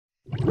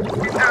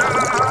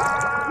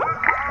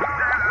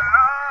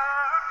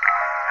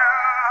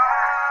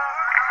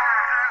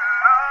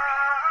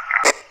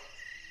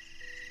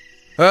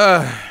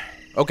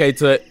Okay,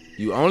 Tut.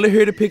 You only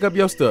here to pick up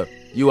your stuff.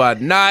 You are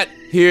not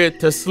here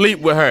to sleep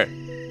with her.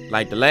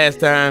 Like the last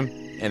time,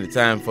 and the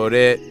time before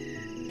that,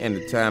 and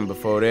the time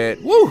before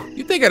that. Woo!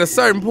 You think at a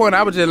certain point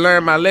I would just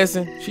learn my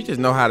lesson? She just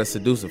know how to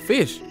seduce a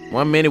fish.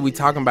 One minute we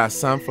talking about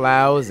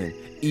sunflowers and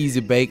easy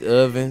bake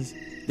ovens.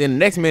 Then the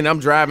next minute I'm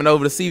driving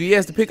over to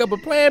CVS to pick up a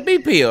Plan B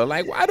pill.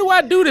 Like, why do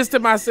I do this to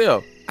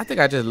myself? I think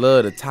I just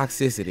love the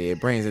toxicity it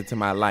brings into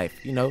my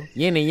life. You know,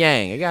 yin and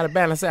yang. It gotta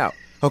balance out.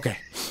 Okay,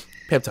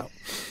 pep talk.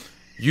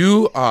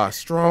 You are a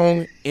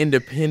strong,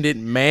 independent,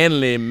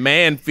 manly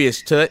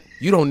man-fish, Tut.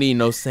 You don't need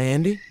no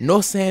Sandy,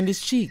 nor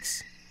Sandy's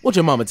cheeks. What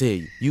your mama tell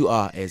you? You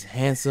are as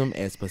handsome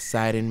as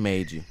Poseidon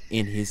made you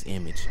in his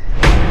image.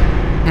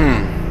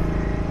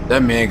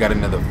 That man got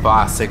another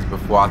 5 seconds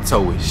before I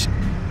tow his shit.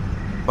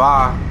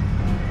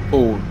 5,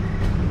 4,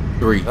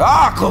 3.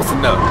 Ah, close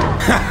enough.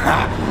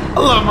 I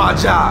love my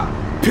job.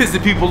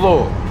 Pissing people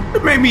off.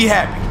 It made me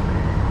happy.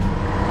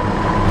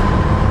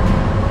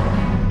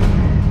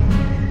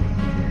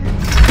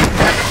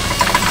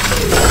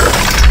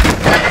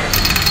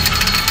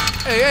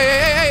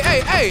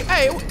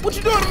 Hey, what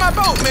you doing to my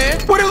boat, man?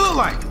 What it look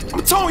like?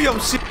 I'm towing your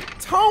shit.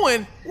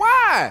 Towing?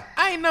 Why?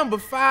 I ain't number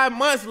 5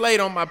 months late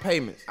on my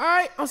payments. All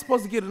right, I'm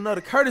supposed to get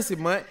another courtesy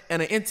month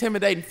and an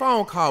intimidating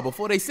phone call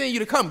before they send you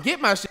to come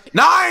get my shit.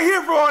 Nah, I ain't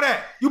here for all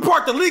that. You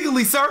parked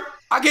illegally, sir.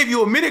 I gave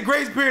you a minute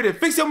grace period to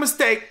fix your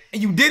mistake,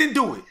 and you didn't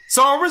do it.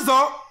 So, as a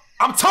result,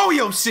 I'm towing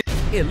your shit.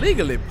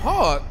 Illegally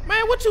parked?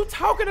 Man, what you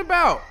talking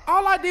about?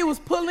 All I did was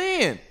pull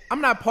in. I'm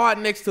not parked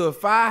next to a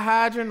fire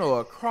hydrant or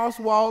a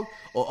crosswalk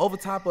or over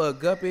top of a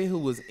guppy who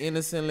was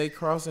innocently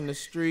crossing the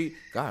street.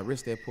 God,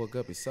 risk that poor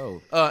guppy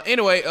soul.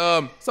 Anyway,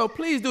 so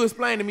please do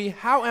explain to me,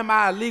 how am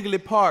I illegally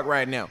parked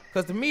right now?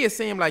 Because to me, it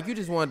seemed like you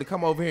just wanted to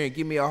come over here and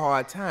give me a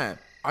hard time.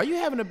 Are you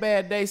having a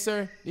bad day,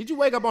 sir? Did you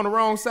wake up on the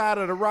wrong side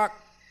of the rock?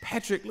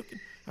 Patrick, looking.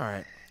 All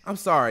right, I'm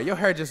sorry. Your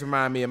hair just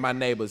reminded me of my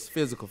neighbor's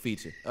physical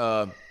feature.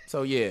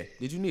 So yeah,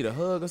 did you need a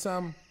hug or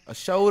something? A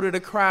shoulder to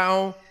cry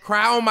on?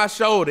 Cry on my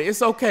shoulder.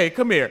 It's okay.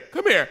 Come here.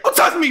 Come here. Don't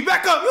touch me.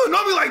 Back up. You don't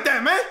know me like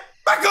that, man.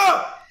 Back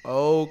up.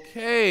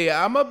 Okay,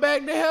 I'ma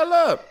back the hell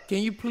up. Can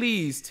you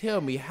please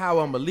tell me how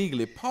I'm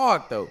illegally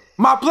parked, though?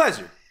 My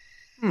pleasure.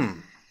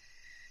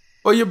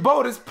 Well, your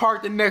boat is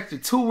parked an extra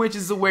 2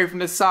 inches away from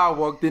the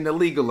sidewalk than the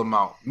legal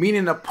amount,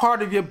 meaning a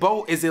part of your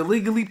boat is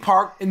illegally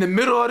parked in the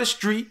middle of the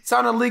street.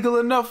 Sound illegal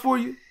enough for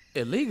you?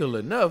 Illegal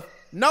enough?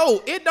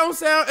 No, it don't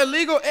sound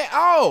illegal at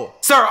all.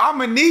 Sir,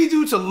 I'ma need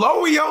you to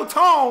lower your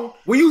tone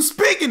when you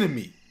speaking to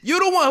me. You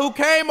the one who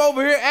came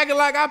over here acting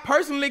like I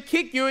personally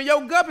kicked you in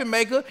your guppy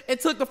maker and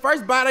took the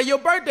first bite of your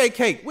birthday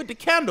cake with the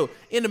candle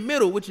in the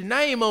middle with your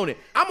name on it.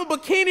 I'm a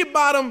bikini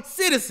bottom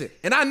citizen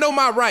and I know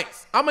my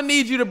rights. I'ma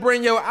need you to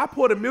bring I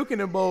pour the milk in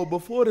the bowl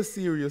before the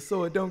cereal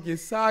so it don't get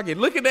soggy.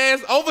 Looking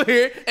ass over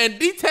here and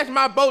detach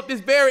my boat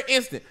this very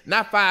instant.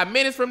 Not 5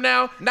 minutes from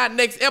now, not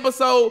next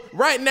episode,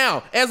 right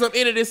now as I'm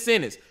ending this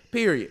sentence,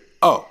 period.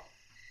 Oh,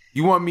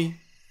 you want me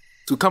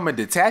to come and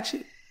detach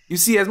it? You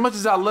see, as much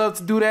as I love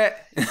to do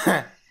that,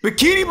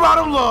 Bikini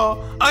Bottom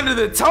law under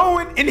the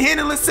towing and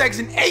handling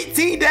section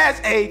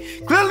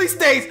 18-A clearly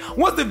states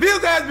once the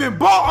vehicle has been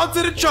brought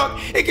onto the truck,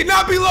 it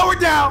cannot be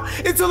lowered down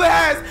until it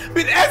has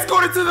been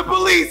escorted to the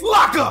police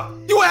lockup.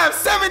 You will have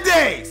 7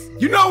 days.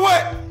 You know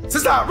what?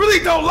 Since I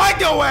really don't like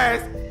your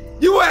ass,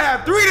 you will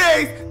have 3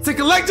 days to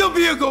collect your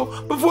vehicle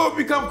before it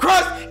become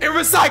crushed and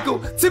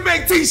recycled to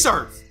make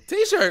t-shirts.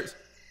 T-shirts?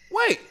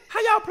 Wait, how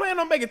y'all plan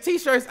on making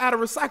t-shirts out of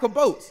recycled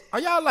boats?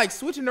 Are y'all like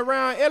switching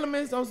around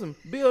elements on some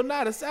Bill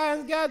Nye the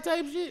Science Guy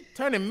type shit?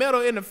 Turning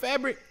metal into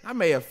fabric? I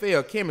may have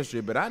failed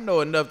chemistry, but I know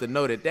enough to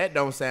know that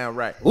don't sound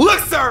right. Look,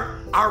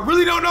 sir, I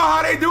really don't know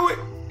how they do it.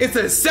 It's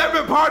a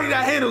separate party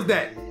that handles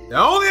that. The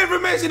only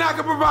information I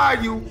can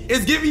provide you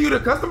is giving you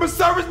the customer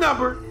service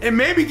number and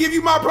maybe give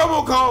you my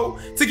promo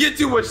code to get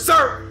you a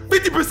shirt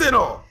 50%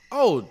 off.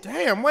 Oh,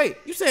 damn, wait.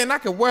 You saying I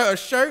could wear a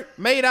shirt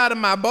made out of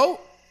my boat?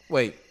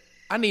 Wait.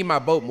 I need my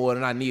boat more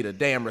than I need a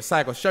damn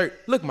recycled shirt.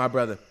 Look, my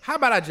brother, how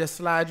about I just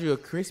slide you a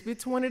crispy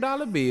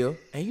 $20 bill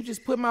and you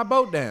just put my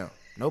boat down?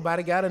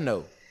 Nobody gotta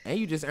know. And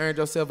you just earned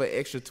yourself an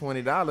extra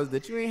 $20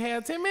 that you ain't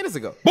had 10 minutes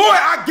ago. Boy,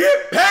 I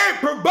get paid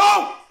per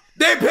boat.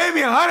 They pay me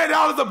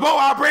 $100 a boat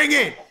I bring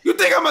in. You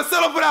think I'm gonna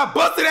settle for that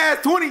busted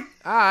ass 20? All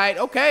right,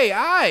 okay,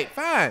 all right,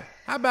 fine.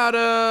 How about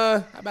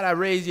I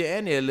raise your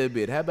ante a little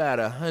bit? How about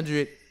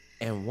 $101?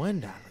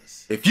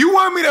 If you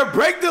want me to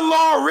break the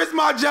law or risk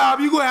my job,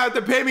 you're gonna have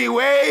to pay me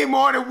way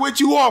more than what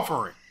you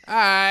offering. All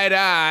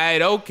right,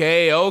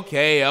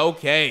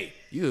 okay.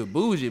 You a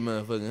bougie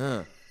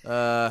motherfucker,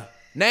 huh?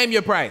 Name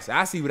your price.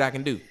 I see what I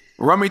can do.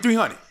 Run me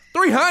 300.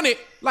 300?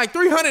 Like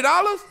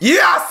 $300?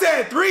 Yeah, I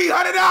said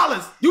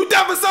 $300. You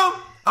deaf or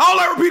something? I don't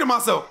like repeating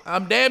myself.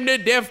 I'm damn near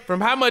deaf from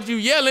how much you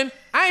yelling.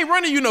 I ain't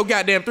running you no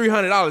goddamn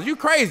 $300. You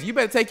crazy. You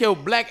better take your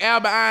black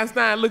Albert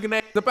Einstein looking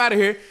ass up out of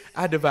here.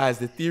 I devised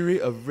the theory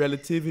of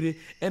relativity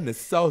and the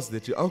sauce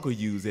that your uncle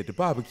used at the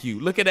barbecue.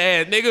 Look at the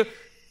ass, nigga.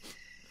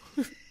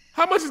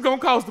 How much it's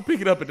gonna cost to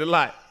pick it up at the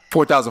lot?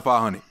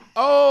 $4,500.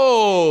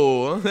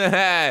 Oh,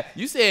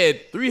 you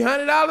said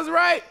 $300,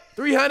 right?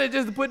 $300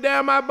 just to put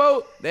down my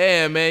boat?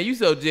 Damn, man, you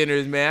so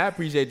generous, man. I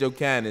appreciate your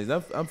kindness.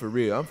 I'm for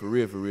real. I'm for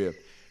real, for real.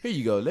 Here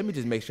you go. Let me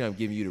just make sure I'm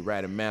giving you the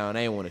right amount.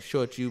 I ain't want to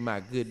short you, my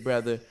good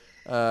brother.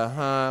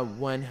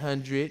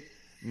 100,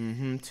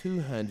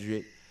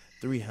 200,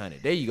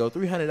 300. There you go,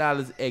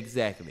 $300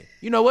 exactly.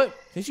 You know what?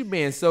 Since you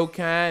being so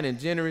kind and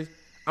generous,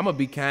 I'm gonna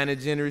be kind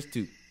and generous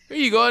too. Here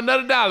you go,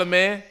 another $1,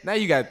 man. Now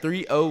you got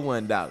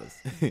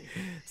 $301.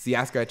 See,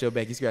 I scratch your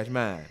back, you scratch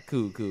mine.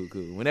 Cool.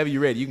 Whenever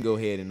you're ready, you can go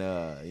ahead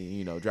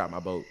and drop my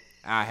boat.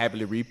 I'll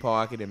happily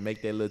repark it and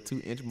make that little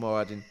 2-inch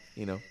margin.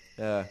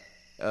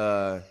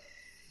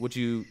 What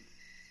you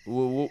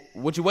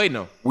waiting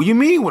on? What you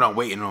mean what I'm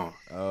waiting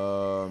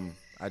on?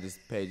 I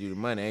just paid you the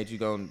money. Ain't you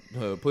gonna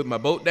put my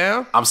boat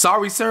down? I'm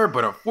sorry, sir,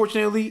 but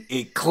unfortunately,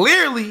 it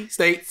clearly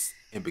states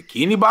in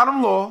Bikini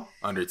Bottom law,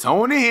 under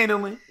towing and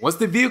handling, once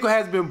the vehicle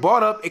has been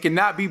bought up, it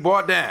cannot be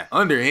brought down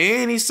under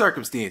any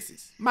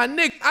circumstances. My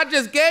nigga, I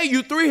just gave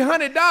you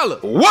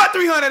 $300. What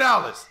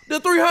 $300? The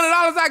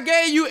 $300 I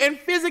gave you and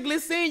physically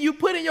seen you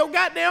put in your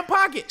goddamn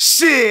pocket.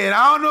 Shit,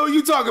 I don't know what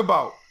you talking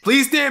about.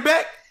 Please stand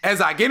back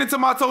as I get into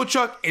my tow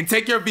truck and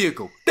take your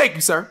vehicle. Thank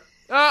you, sir.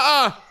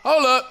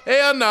 Hold up.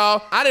 Hell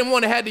no. I didn't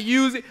want to have to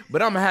use it,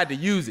 but I'm gonna have to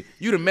use it.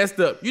 You done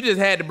messed up. You just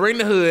had to bring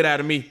the hood out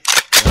of me.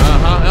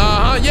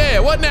 Yeah,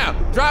 what now?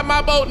 Drop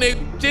my boat,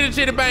 nigga. Chitty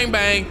chitty bang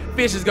bang.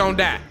 Fish is gonna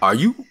die. Are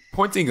you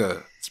pointing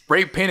a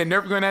spray painted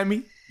Nerf gun at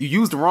me? You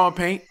used the wrong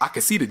paint. I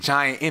can see the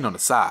giant N on the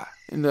side.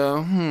 And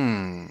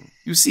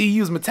you see, you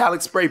use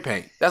metallic spray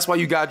paint. That's why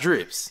you got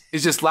drips.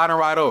 It's just sliding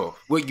right off.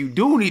 What you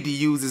do need to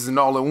use is an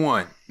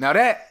all-in-one. Now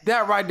that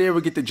right there will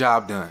get the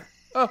job done.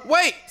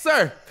 Wait,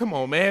 sir. Come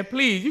on, man.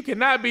 Please, you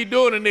cannot be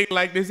doing a nigga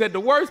like this at the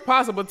worst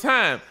possible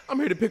time. I'm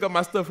here to pick up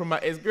my stuff from my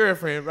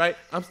ex-girlfriend, right?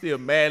 I'm still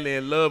madly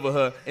in love with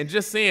her, and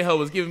just seeing her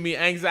was giving me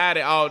anxiety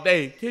all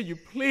day. Can you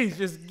please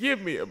just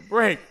give me a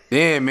break?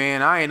 Damn,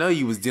 man, I ain't know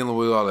you was dealing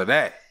with all of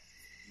that.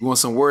 You want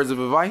some words of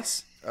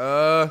advice?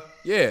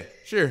 Yeah,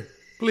 sure.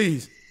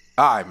 Please.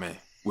 All right, man.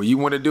 What you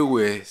want to do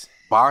is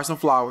buy her some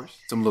flowers,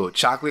 some little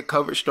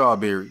chocolate-covered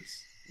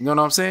strawberries. You know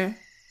what I'm saying?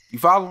 You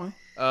following?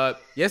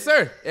 Yes,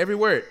 sir. Every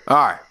word. All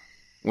right.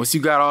 Once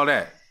you got all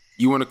that,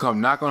 you want to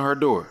come knock on her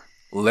door.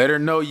 Let her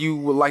know you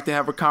would like to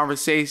have a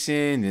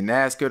conversation and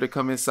ask her to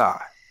come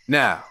inside.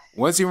 Now,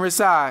 once you're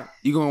inside,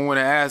 you're going to want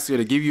to ask her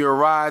to give you a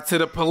ride to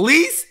the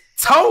police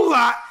tow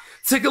lot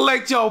to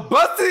collect your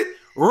busted,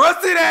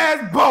 rusted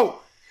ass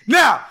boat.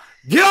 Now,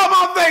 get off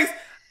my face.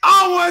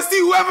 I don't want to see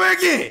you ever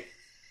again.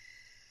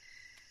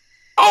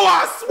 Oh,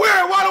 I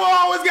swear, why do I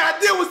always got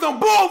to deal with some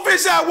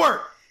bullfish at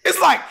work? It's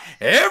like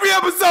every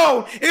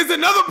episode is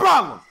another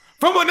problem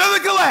from another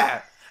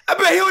collab. I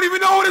bet he don't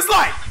even know what it's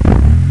like.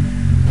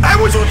 Hey,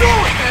 what you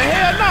doing?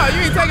 Hell no,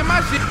 you ain't taking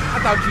my shit. I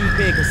thought you was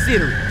being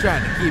considerate,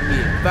 trying to give me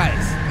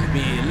advice. You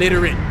being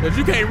illiterate, because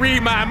you can't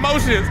read my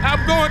emotions.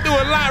 I'm going through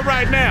a lot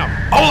right now.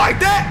 Oh,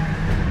 like that?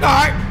 All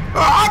right,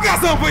 I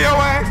got something for your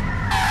ass.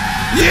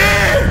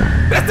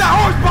 Yeah, that's that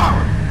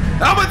horsepower.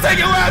 I'm gonna take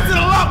your ass to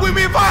the lot with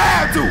me if I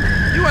have to.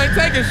 You ain't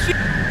taking shit.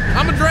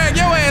 I'm gonna drag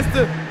your ass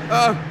to,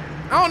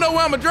 I don't know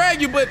where I'm gonna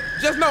drag you, but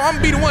just know I'm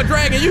gonna be the one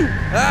dragging you. No!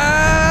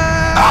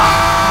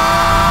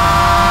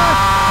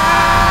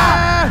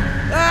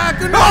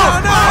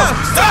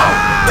 Stop!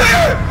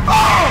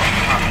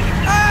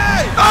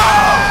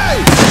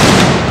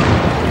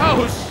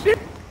 Oh, shit.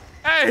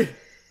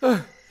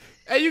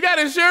 Hey, you got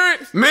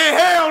insurance? Man,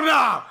 hell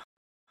nah.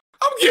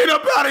 I'm getting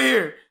up out of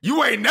here.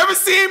 You ain't never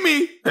seen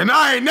me, and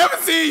I ain't never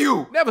seen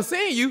you. Never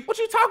seen you? What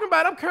you talking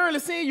about? I'm currently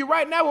seeing you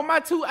right now with my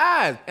 2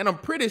 eyes, and I'm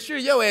pretty sure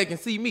your ass can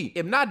see me.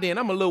 If not, then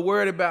I'm a little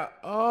worried about,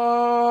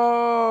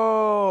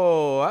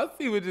 oh, I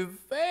see what you're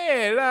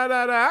saying. Nah,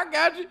 I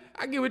got you.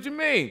 I get what you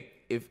mean.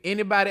 If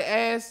anybody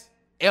asks,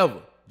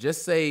 ever,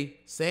 just say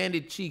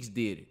Sandy Cheeks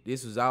did it.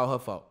 This was all her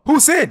fault.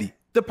 Who's Sandy?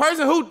 The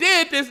person who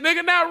did this,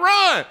 nigga, now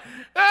run.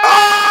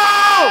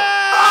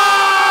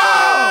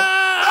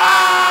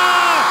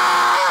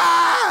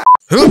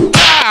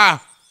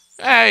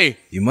 Hey!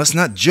 You must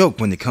not joke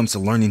when it comes to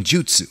learning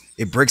jutsu.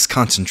 It breaks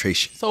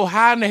concentration. So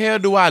how in the hell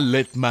do I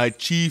let my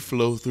chi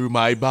flow through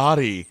my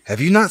body?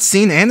 Have you not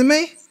seen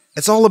anime?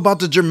 It's all about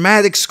the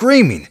dramatic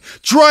screaming.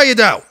 Try it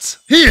out!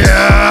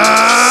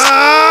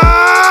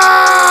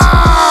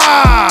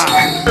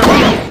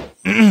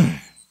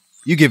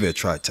 You give it a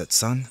try,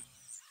 Tetsun.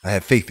 I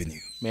have faith in you.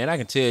 Man, I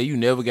can tell you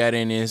never got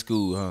in there in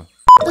school, huh?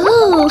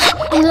 Ooh,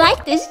 I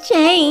like this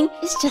chain.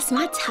 It's just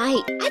my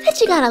type. I bet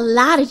you got a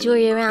lot of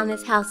jewelry around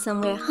this house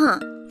somewhere, huh?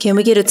 Can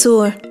we get a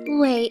tour?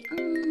 Wait,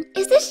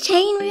 is this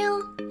chain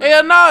real?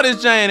 Hell no,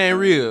 this chain ain't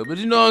real. But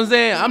you know what I'm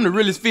saying? I'm the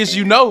realest fish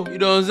you know. You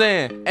know what I'm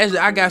saying? Actually,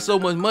 I got so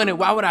much money.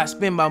 Why would I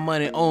spend my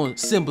money on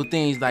simple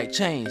things like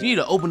chains? You need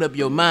to open up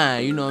your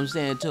mind, you know what I'm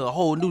saying, to a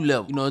whole new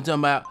level. You know what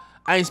I'm talking about?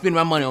 I ain't spending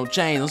my money on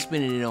chains. I'm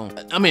spending it on,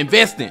 I'm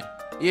investing.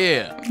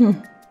 Yeah.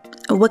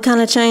 What kind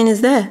of chain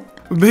is that?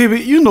 Baby,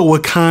 you know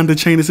what kind of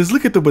chain this is.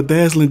 Look at the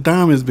bedazzling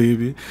diamonds,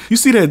 baby. You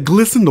see that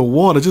glisten in the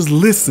water. Just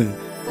listen.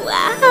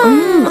 Wow.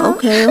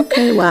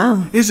 Okay,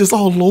 wow. It's just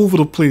all over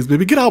the place,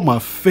 baby. Get out my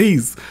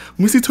face.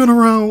 Missy, turn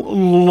around.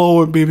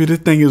 Lord, baby, this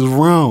thing is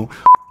round.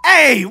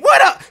 Hey,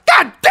 what up?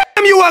 God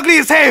damn, you ugly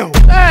as hell.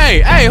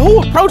 Hey,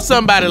 who approached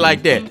somebody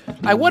like that?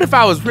 Like, what if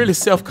I was really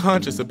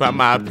self-conscious about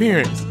my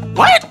appearance?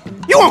 What?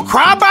 You gonna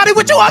cry about it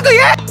with your ugly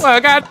ass?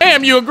 Well,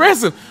 goddamn, you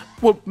aggressive.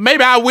 Well,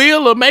 maybe I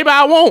will or maybe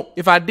I won't.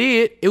 If I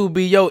did, it would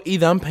be,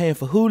 either I'm paying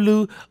for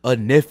Hulu or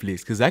Netflix,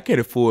 because I can't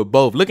afford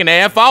both. Looking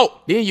at that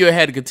fault. Then you'll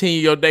have to continue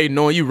your day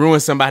knowing you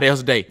ruined somebody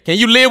else's day. Can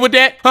you live with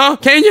that? Huh?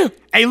 Can you?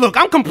 Hey, look,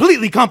 I'm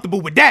completely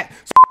comfortable with that.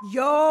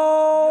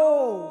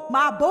 Yo,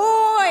 my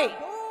boy.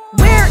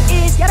 Where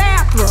is your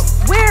afro?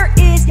 Where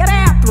is your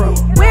afro?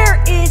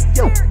 Where is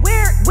your afro?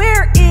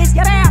 Where is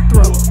your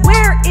afro?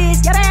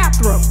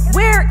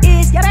 Where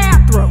is your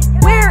afro?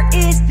 Where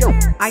is your?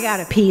 I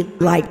gotta pee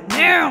like